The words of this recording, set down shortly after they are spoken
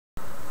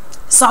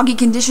soggy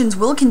conditions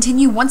will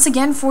continue once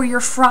again for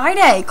your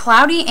Friday.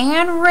 Cloudy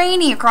and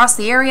rainy across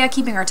the area,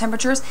 keeping our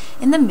temperatures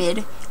in the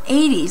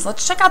mid-80s.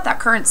 Let's check out that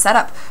current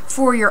setup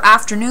for your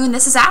afternoon.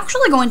 This is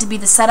actually going to be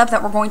the setup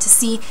that we're going to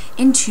see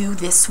into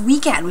this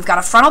weekend. We've got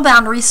a frontal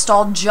boundary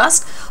stalled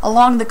just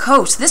along the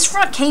coast. This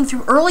front came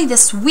through early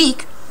this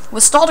week,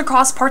 was stalled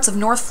across parts of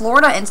North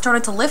Florida and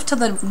started to lift to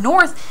the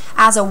north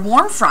as a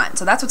warm front.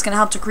 So that's what's going to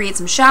help to create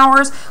some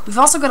showers. We've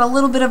also got a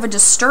little bit of a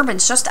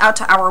disturbance just out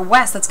to our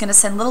west that's going to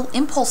send little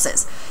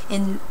impulses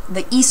in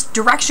the east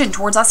direction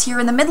towards us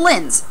here in the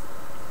Midlands.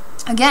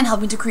 Again,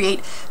 helping to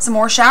create some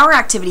more shower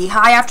activity.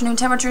 High afternoon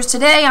temperatures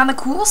today on the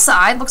cool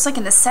side. Looks like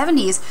in the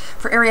 70s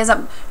for areas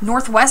up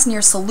northwest near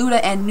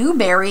Saluda and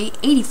Newberry.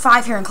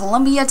 85 here in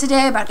Columbia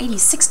today, about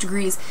 86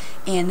 degrees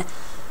in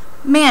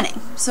Manning.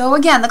 So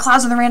again, the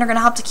clouds and the rain are going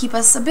to help to keep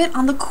us a bit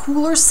on the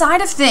cooler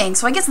side of things.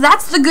 So I guess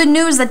that's the good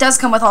news that does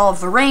come with all of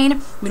the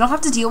rain. We don't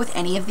have to deal with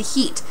any of the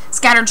heat.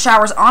 Scattered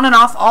showers on and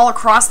off all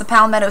across the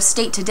Palmetto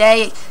State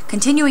today,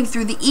 continuing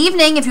through the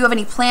evening. If you have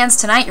any plans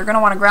tonight, you're going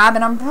to want to grab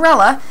an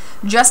umbrella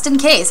just in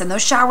case. And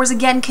those showers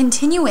again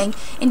continuing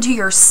into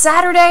your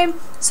Saturday.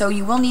 So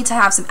you will need to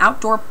have some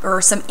outdoor or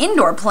some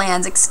indoor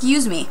plans,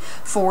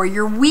 for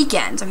your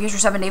weekend. So here's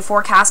your 7-day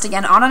forecast.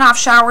 Again, on and off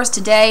showers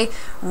today,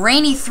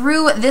 rainy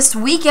through this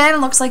weekend.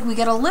 Looks like we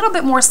get a little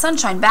bit more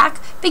sunshine back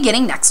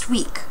beginning next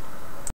week.